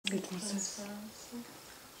להתמוסס.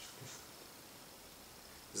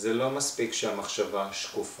 זה לא מספיק שהמחשבה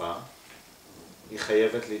שקופה, היא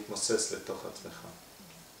חייבת להתמוסס לתוך עצמך.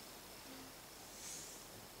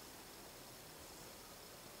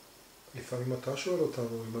 לפעמים אתה שואל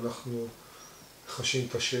אותנו אם אנחנו חשים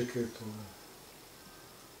את השקט, או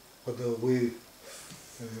whether we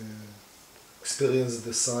experience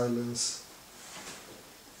the silence.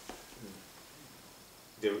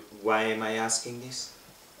 Why am I asking this?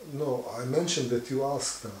 No, I mentioned that you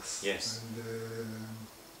asked us. Yes.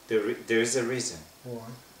 And, there is a reason.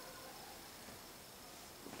 why?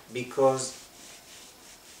 Because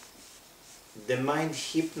the mind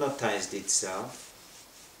hypnotized itself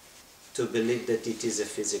to believe that it is a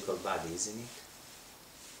physical body, isn't it?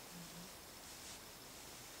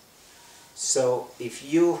 So if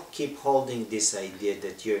you keep holding this idea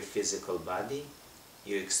that you're a physical body,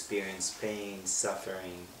 you experience pain,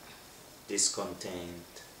 suffering,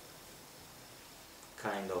 discontent,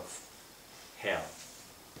 kind of hell.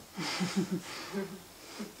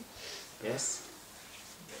 Yes?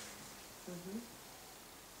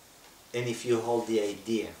 And if you hold the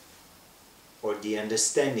idea or the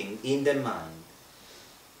understanding in the mind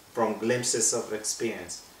from glimpses of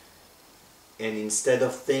experience, and instead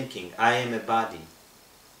of thinking, I am a body,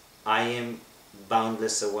 I am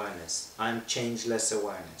boundless awareness, I'm changeless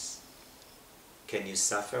awareness, can you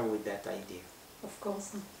suffer with that idea? Of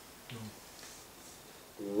course not. No.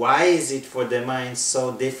 Why is it for the mind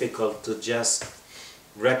so difficult to just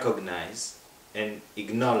recognize and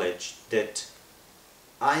acknowledge that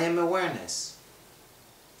I am awareness?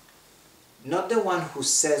 Not the one who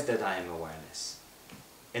says that I am awareness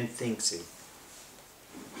and thinks it.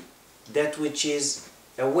 That which is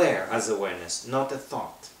aware as awareness, not a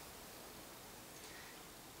thought.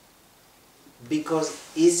 Because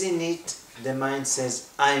isn't it the mind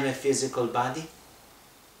says, I am a physical body?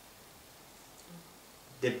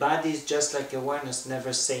 The body is just like awareness,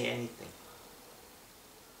 never say anything.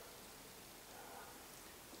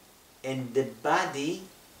 And the body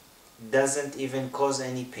doesn't even cause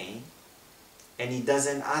any pain, and it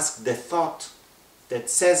doesn't ask the thought that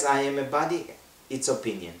says I am a body its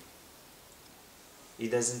opinion.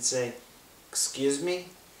 It doesn't say, excuse me,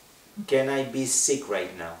 can I be sick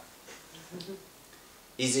right now?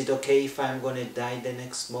 Is it okay if I'm going to die the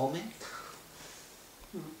next moment?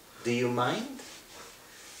 Do you mind?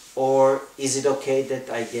 Or is it okay that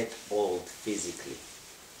I get old physically?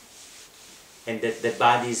 And that the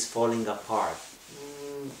body is falling apart?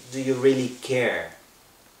 Do you really care?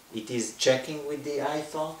 It is checking with the I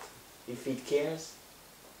thought if it cares?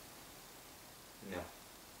 No.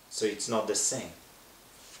 So it's not the same.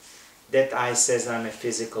 That I says I'm a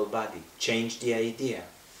physical body. Change the idea.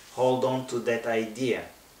 Hold on to that idea.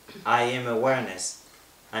 I am awareness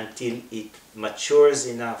until it matures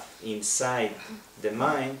enough inside the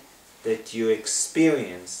mind that you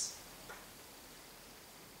experience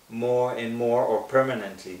more and more or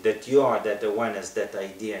permanently that you are that awareness, that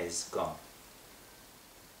idea is gone.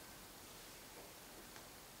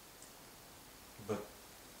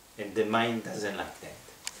 And the mind doesn't like that.